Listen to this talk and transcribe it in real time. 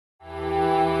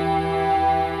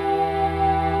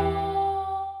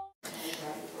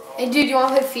Hey dude, you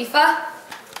wanna play FIFA?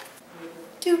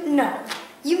 Dude, no.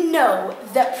 You know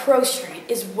that Pro Street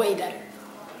is way better.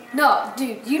 No,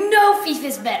 dude, you know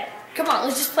FIFA's better. Come on,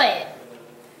 let's just play it.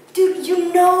 Dude,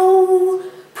 you know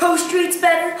Pro Street's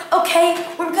better? Okay,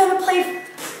 we're gonna play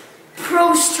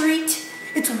Pro Street.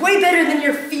 It's way better than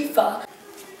your FIFA.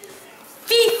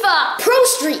 FIFA! Pro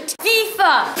Street!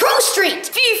 FIFA! Pro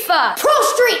Street! FIFA! Pro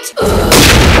Street!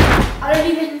 I don't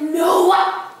even know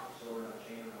what.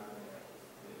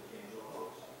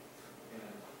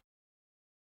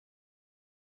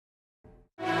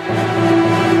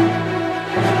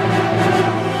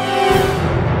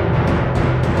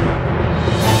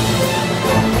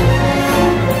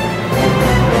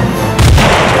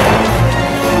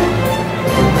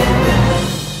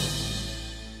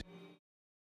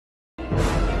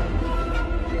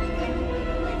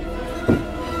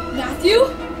 Matthew?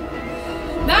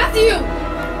 Matthew!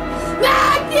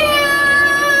 Matthew!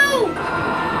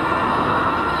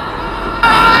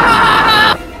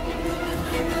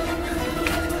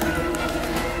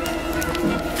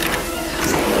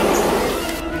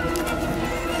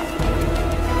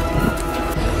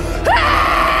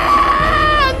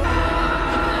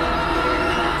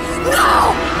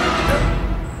 No!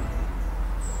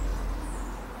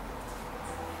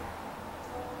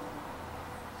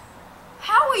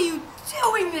 How are you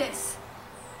doing this?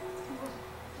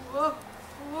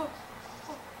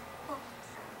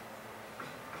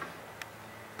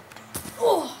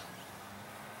 Oh.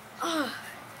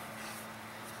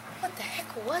 What the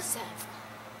heck was that?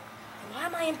 Why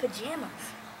am I in pajamas?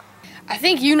 I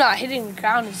think you not hitting the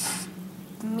ground is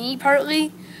me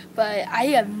partly, but I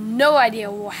have no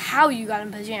idea how you got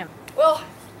in pajamas. Well,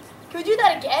 can we do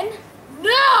that again?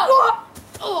 No!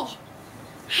 Oh,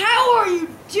 how are you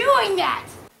doing that?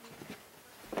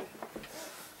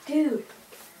 Dude,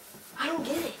 I don't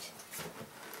get it.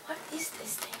 What is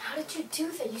this thing? How did you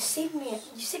do that? You saved me.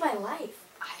 You saved my life.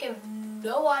 I have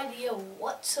no idea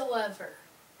whatsoever.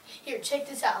 Here, check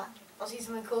this out. I'll see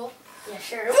something cool. Yeah,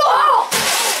 sure. Whoa!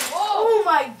 Oh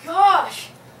my gosh!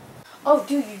 Oh,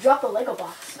 dude, you dropped the Lego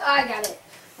box. I got it.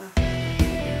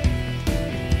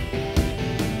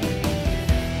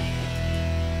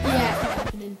 Yeah.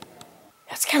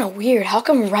 That's kind of weird. How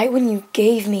come right when you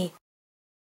gave me?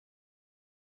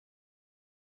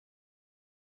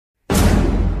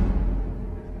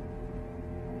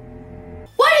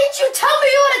 Why didn't you tell me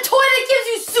you had a toy that gives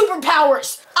you superpowers?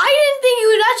 I didn't think it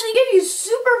would actually give you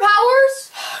superpowers.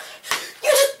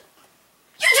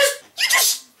 You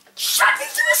just shot me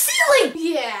through the ceiling!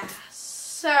 Yeah,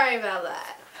 sorry about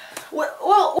that.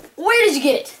 Well, where did you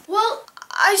get it? Well,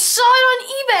 I saw it on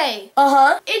eBay.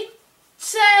 Uh-huh. It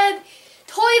said,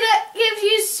 toy that gives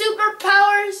you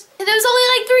superpowers, and it was only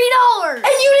like $3.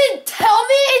 And you didn't tell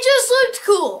me? It just looked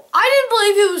cool. I didn't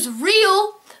believe it was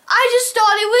real. I just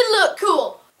thought it would look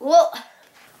cool. Well,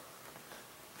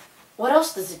 what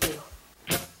else does it do?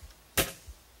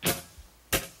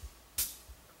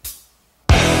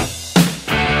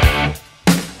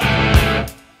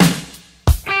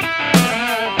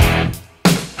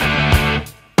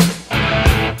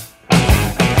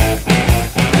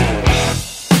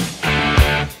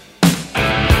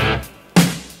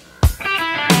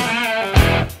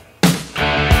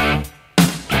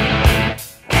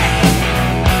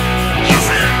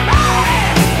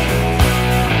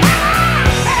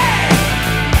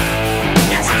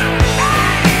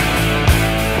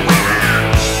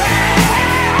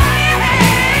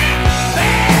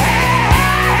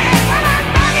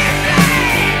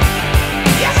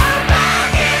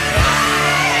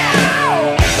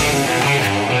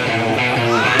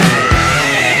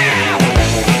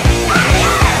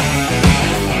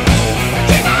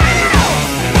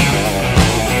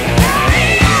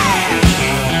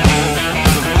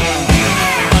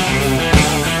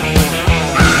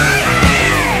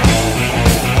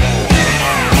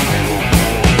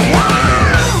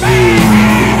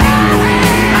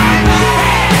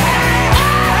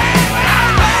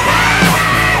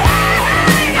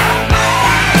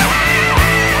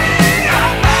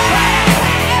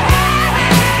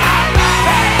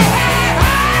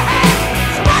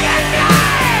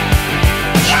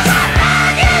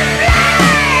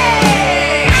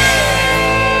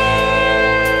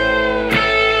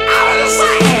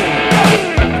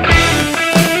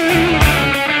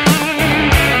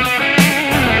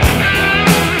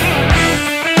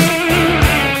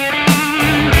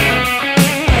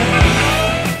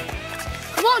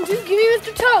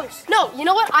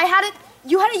 I had it.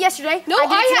 You had it yesterday. No, I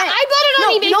bought it on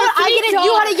eBay. You know what? for I get it.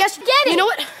 You had it yesterday. Get it. You know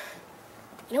what?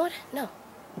 You know what? No.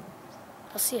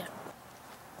 I'll see you.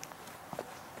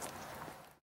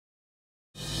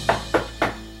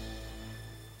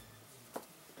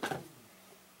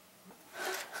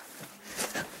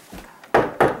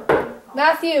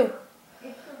 Matthew.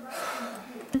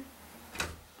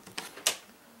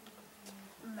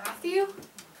 Matthew?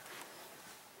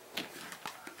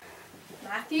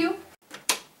 Matthew?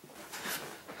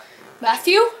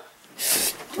 Matthew?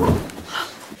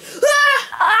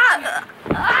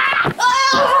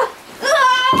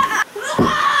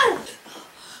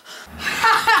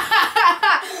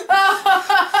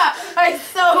 I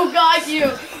so got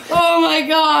you. Oh my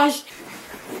gosh.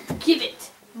 Give it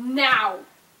now.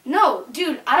 No,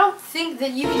 dude, I don't think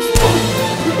that you can.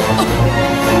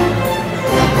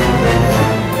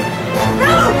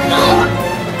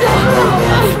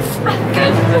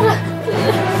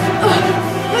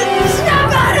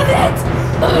 Snap out of it!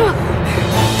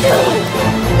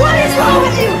 What is wrong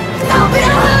with you? Help me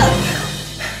up!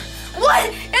 What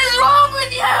is wrong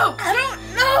with you? I don't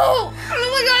know. Oh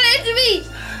my god, it's me.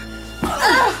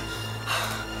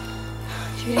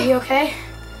 Dude, are you okay?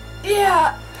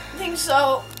 Yeah, I think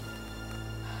so.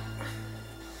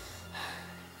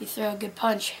 You throw a good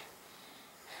punch.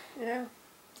 Yeah,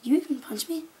 Did you even punch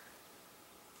me?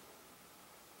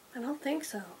 I don't think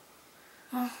so.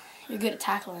 Well, you're good at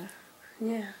tackling.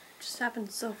 Yeah, it just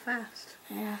happened so fast.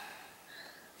 Yeah.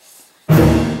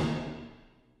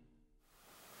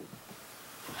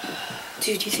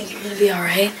 Dude, do you think you're gonna be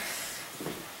alright?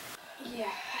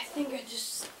 Yeah, I think I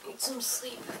just need some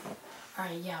sleep.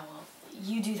 Alright, yeah, well,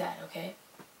 you do that, okay?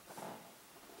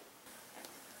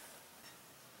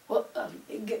 Well,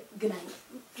 good night.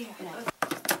 Yeah. Good night.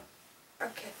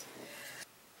 Okay.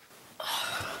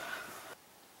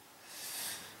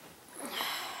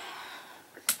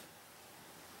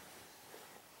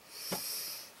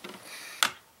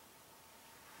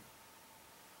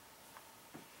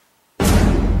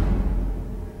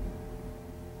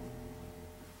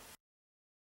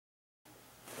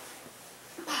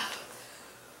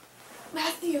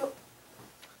 Matthew!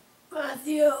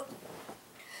 Matthew!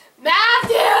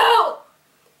 Matthew!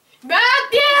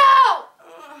 Matthew!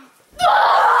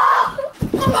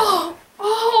 Oh!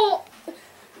 Oh!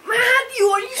 Matthew,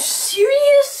 are you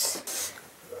serious?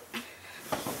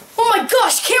 Oh my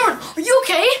gosh, Cameron, are you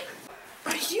okay?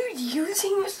 Are you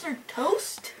using Mr.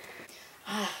 Toast?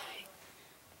 I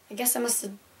guess I must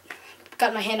have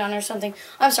got my hand on it or something.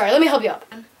 I'm sorry, let me help you up.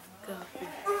 Go.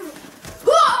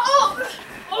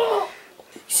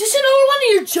 Is this another one of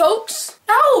your jokes?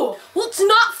 No! Well, it's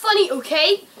not funny,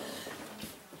 okay?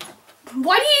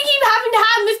 Why do you keep having to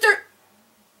have Mr.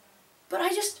 But I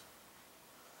just...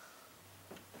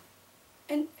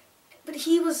 But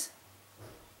he was...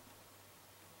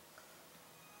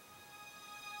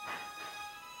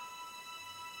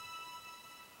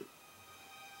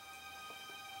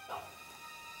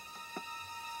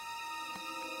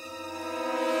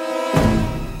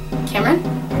 Cameron?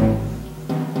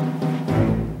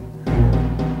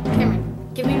 Cameron,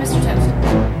 give me Mr. Toast.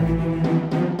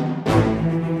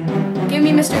 Give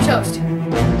me Mr. Toast.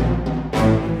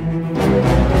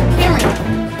 Cameron!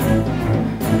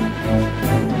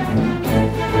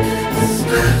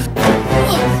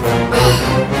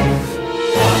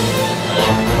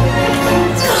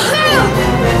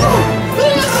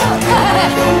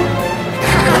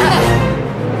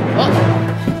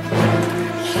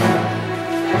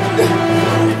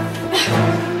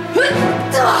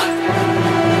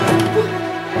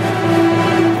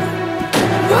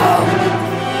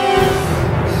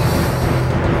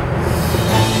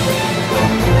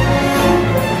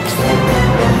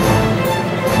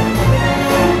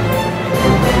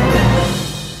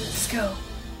 Let's go.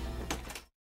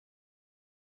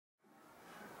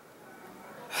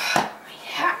 My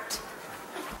hat.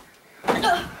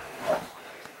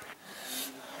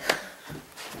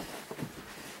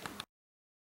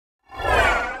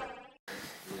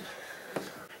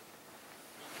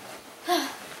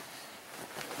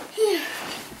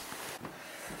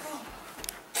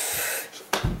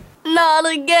 Not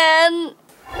again.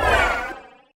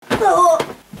 Oh.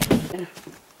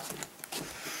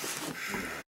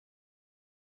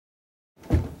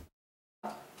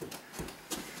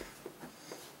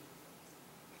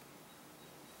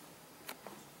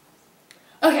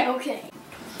 Okay. Okay.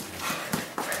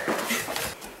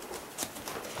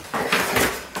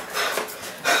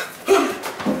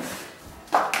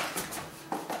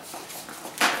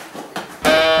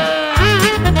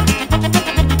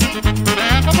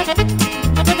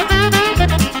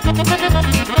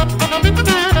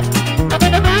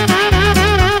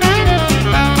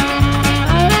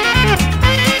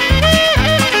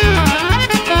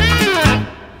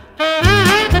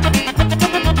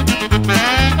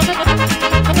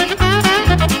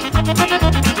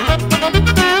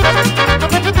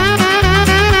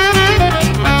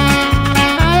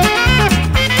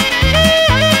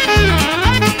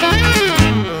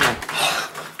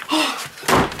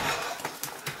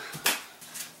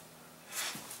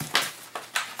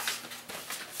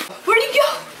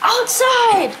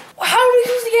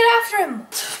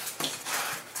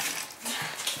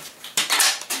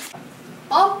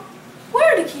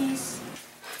 keys.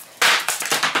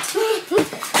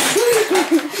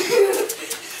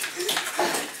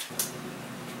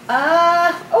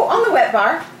 Oh, on the wet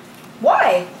bar.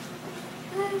 Why?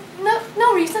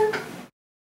 No reason.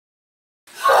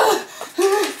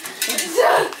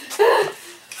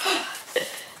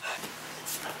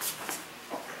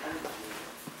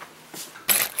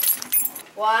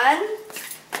 One,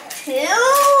 two.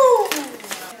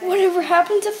 Whatever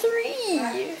happened to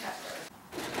 3?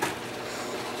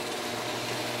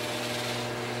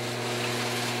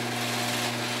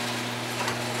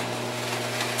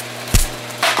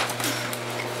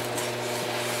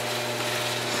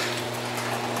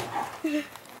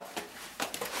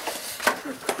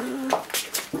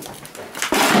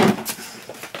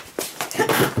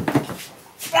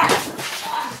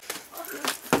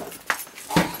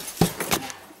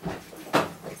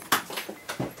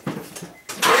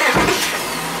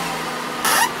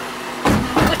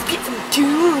 Let's get some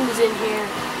tunes in here.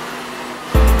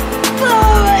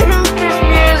 Oh, I love this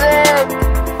music.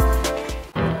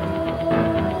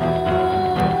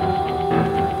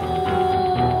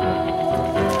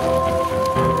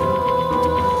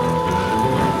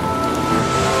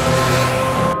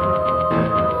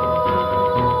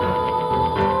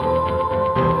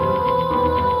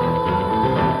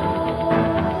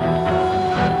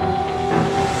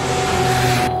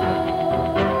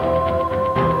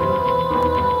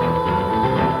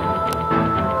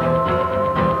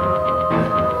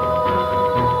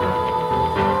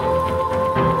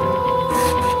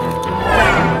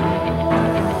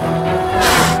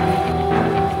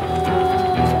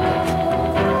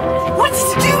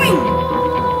 What's he doing?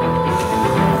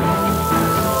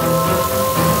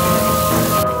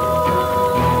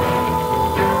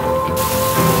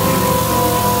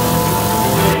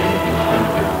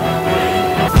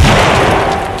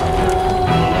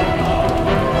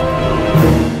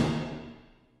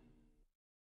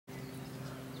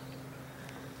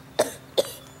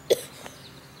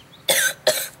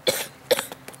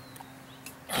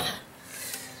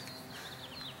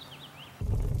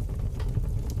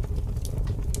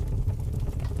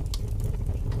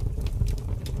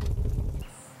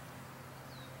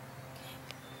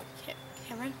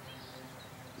 Cameron?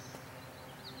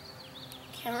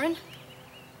 Cameron?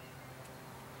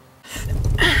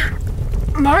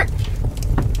 Mark?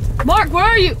 Mark, where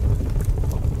are you?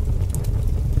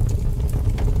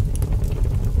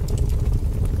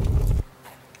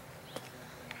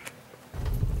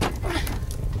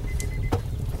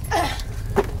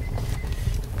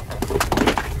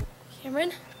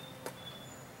 Cameron?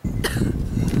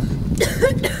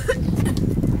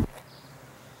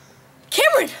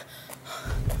 Cameron!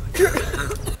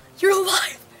 You're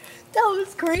alive! That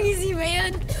was crazy,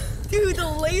 man! Dude, the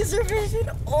laser vision,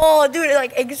 oh, dude, it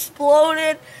like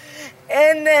exploded,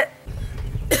 and then...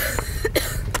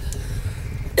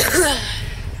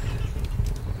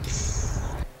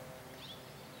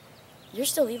 You're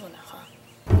still evil now, huh?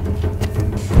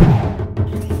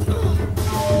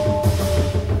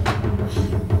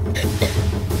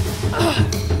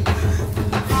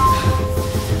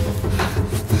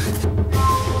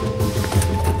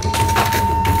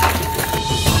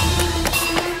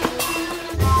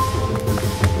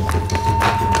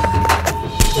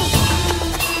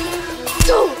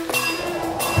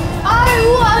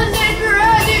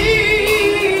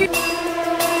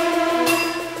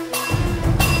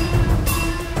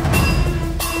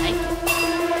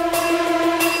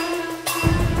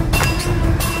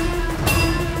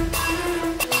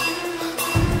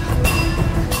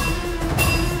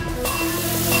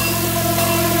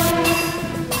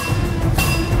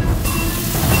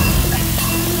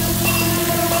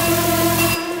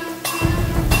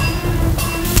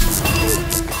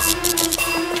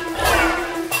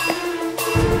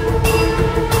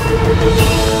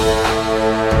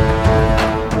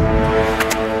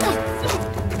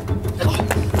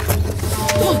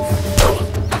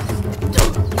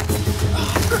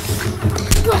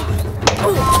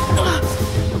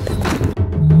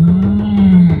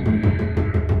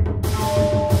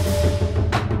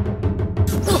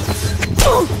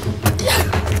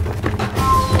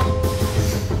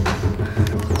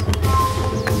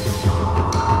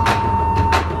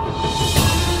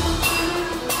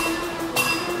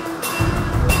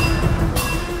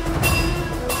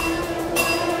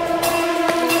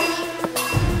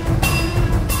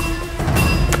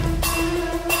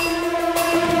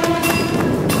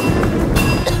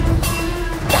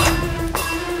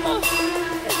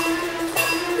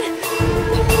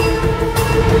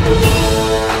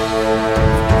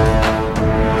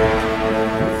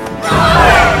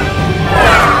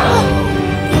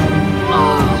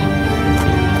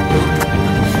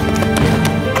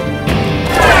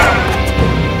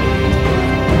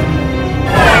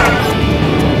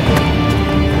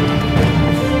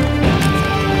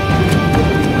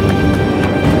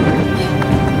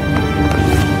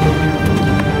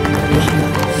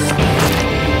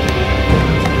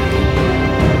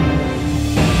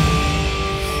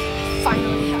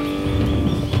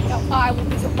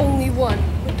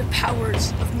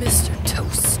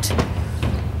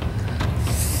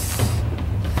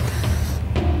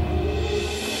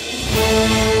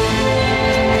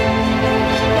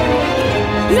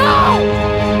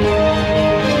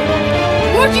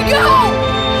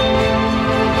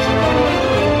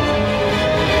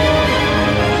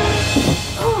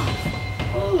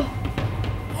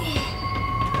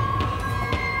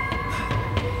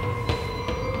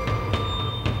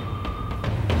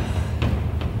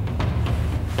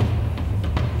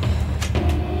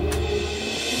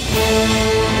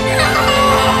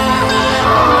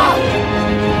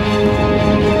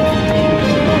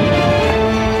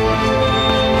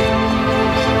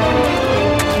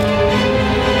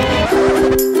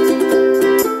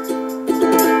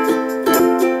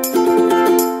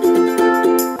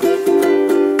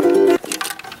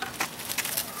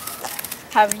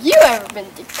 Have you ever been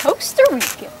to Costa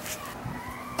Rica?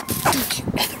 Don't you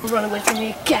ever run away from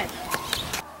me again.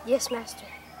 Yes, Master.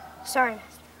 Sorry, Master.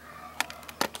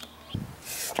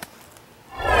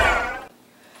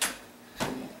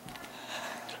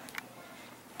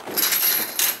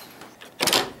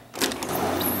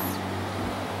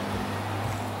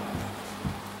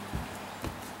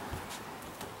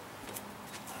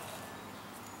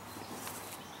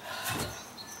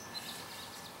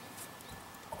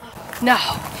 Now,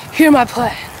 hear my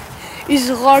plan. It is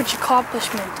a large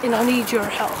accomplishment, and I'll need your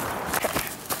help.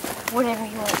 Whatever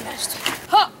you want, Master.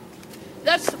 Ha!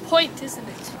 That's the point, isn't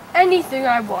it? Anything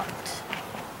I want.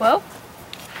 Well,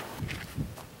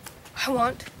 I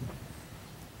want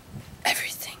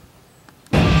everything.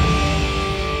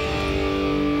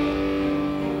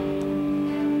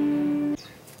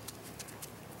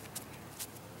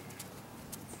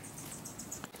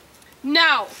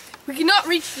 Now, we cannot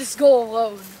reach this goal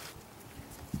alone.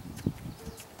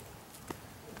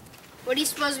 What do you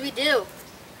suppose we do?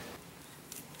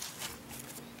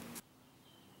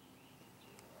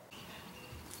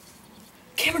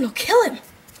 Cameron will kill him.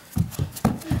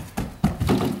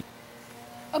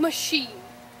 A machine.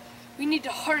 We need to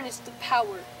harness the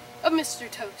power of Mr.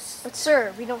 Toast. But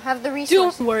sir, we don't have the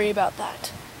resources. Don't worry about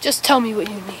that. Just tell me what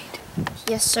you need.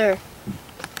 Yes, sir.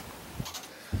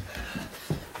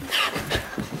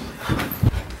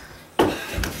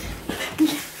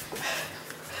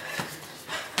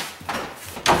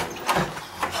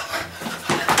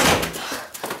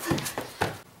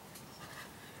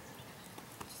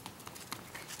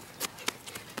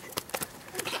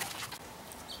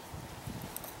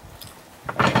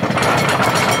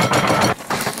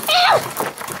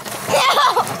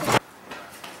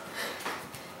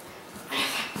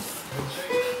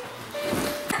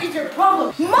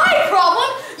 My problem?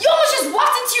 You almost just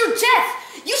walked into your death.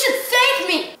 You should thank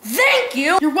me. Thank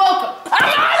you? You're welcome.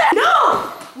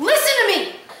 No! Listen to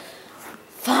me.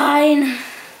 Fine.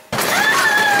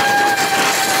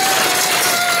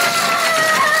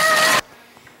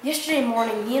 Yesterday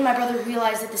morning, me and my brother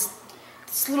realized that this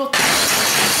little...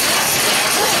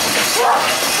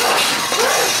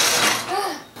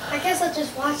 I guess I'll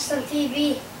just watch some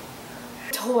TV.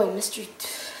 Toy, Mr.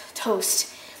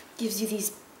 Toast, gives you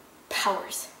these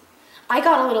powers. I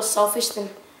got a little selfish, then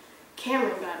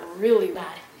Cameron got really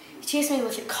bad. He chased me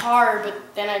with a car,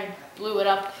 but then I blew it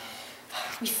up.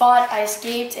 We fought, I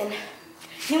escaped, and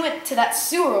he went to that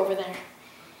sewer over there.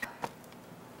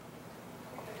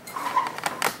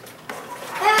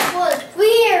 That was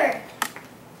weird.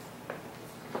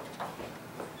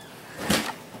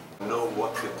 Know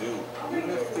what to do. Even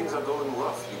if things are going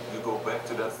rough, you go back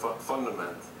to that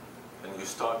fundament and you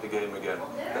start the game again.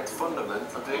 That fundament,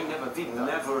 they never hit the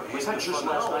fundament.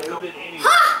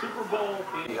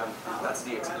 That's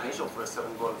the explanation for a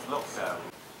 7-goal flop.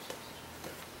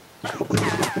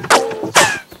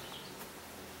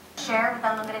 Share with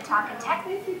unlimited talk and text.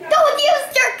 Don't you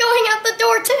start going out the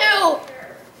door too!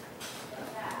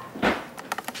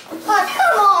 Oh,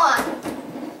 come on!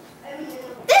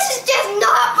 This is just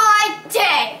not my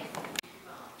day!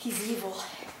 He's evil,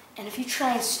 and if you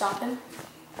try and stop him,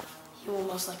 he will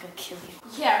most likely kill you.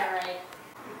 Yeah, right.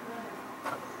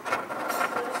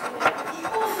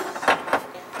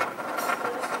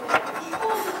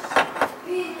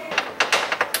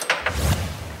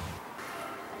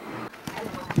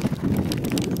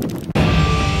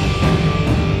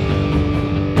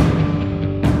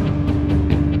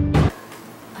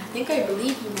 I think I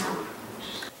believe you now.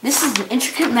 This is an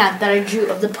intricate map that I drew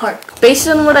of the park. Based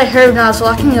on what I heard when I was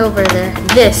walking over there,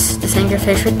 this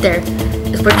angerfish right there,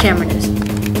 is where Cameron is.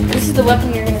 This is the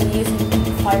weapon you're going to be using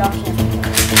to fight off him.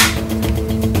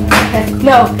 Okay.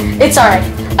 No, it's alright.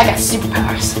 I got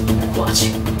superpowers. Watch.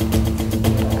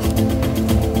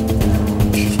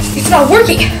 It's not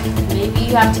working! Maybe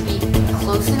you have to be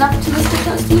close enough to Mr.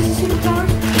 Toast to use his superpowers?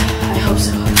 I hope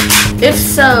so. If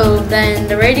so, then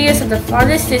the radius of the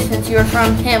farthest distance you were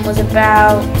from him was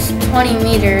about 20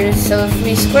 meters. So if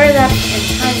we square that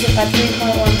and times it by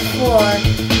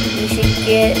 3.14, we should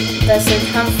get the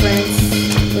circumference,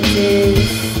 which is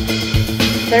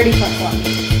 30.1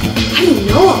 meters. How do you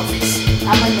know all this?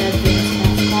 I'm in the advanced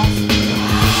math class.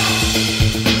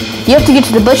 You have to get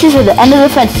to the bushes or the end of the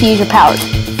fence to use your powers.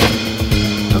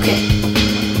 Okay.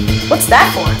 What's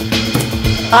that for?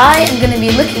 I am going to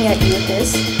be looking at you with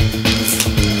this.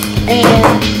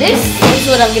 And this is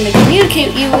what I'm going to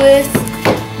communicate you with.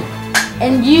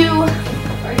 And you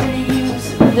are going to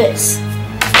use this.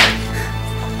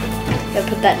 Gotta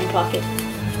put that in your pocket.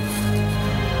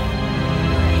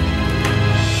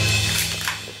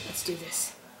 Let's do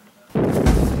this.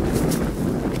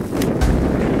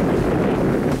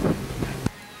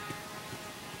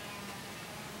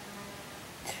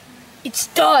 It's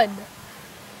done.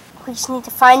 We just need to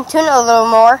fine tune it a little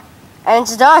more, and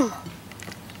it's done.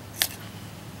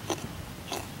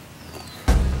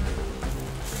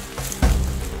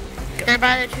 They're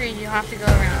by the tree. You have to go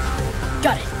around.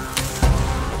 Got it.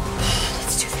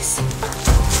 Let's do this.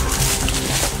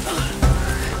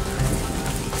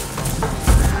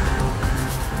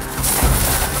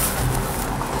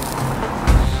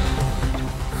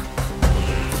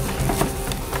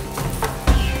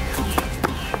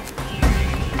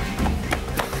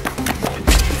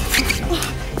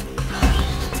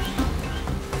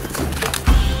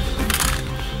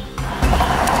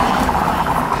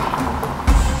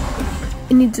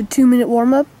 It needs a 2-minute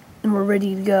warm-up, and we're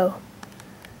ready to go.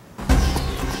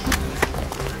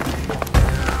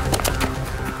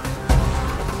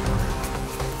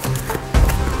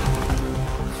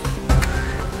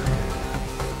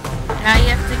 Now you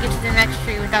have to get to the next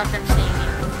tree without them seeing you.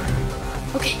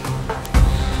 Okay.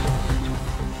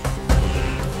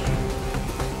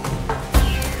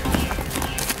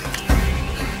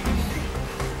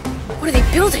 What are they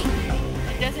building?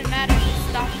 It doesn't matter, just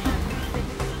stop them.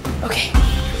 Okay.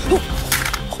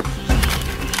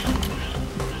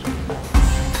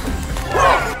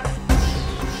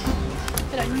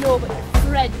 And I know about your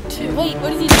friend too. Wait,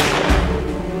 what is he doing?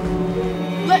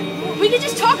 We can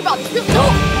just talk about this. No!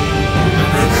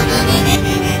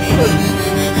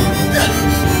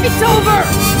 It's over!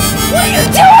 What are you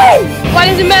doing? Why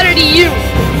does it matter to you? You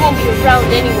won't be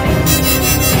around anyway.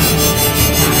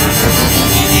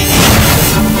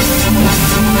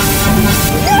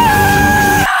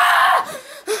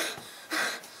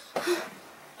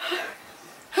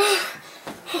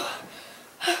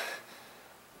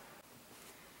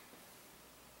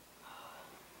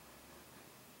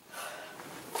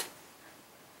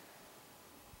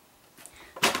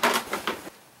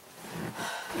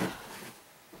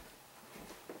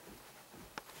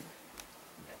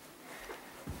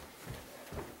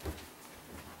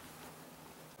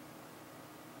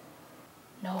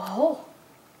 No hole.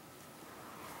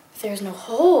 If there's no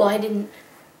hole, I didn't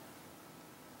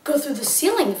go through the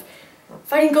ceiling.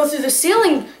 If I didn't go through the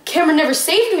ceiling, Cameron never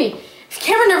saved me. If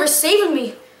Cameron never saved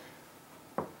me...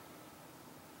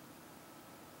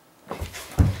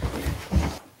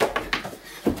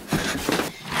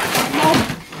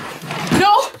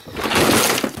 No!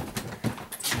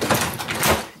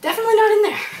 Definitely not in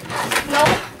there. No.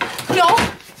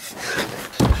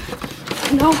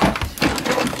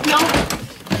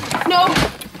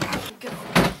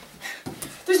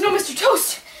 There's no Mr.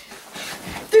 Toast.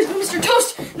 There's no Mr.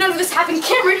 Toast. None of this happened.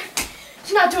 Cameron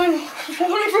is not doing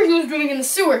whatever he was doing in the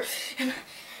sewer. And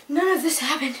none of this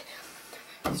happened.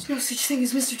 There's no such thing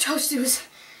as Mr. Toast. It was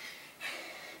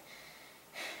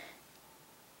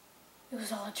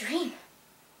all a dream.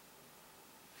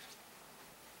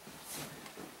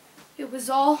 It was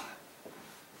all a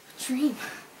dream.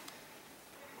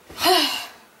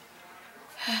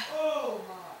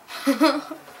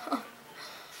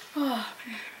 Oh,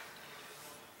 man.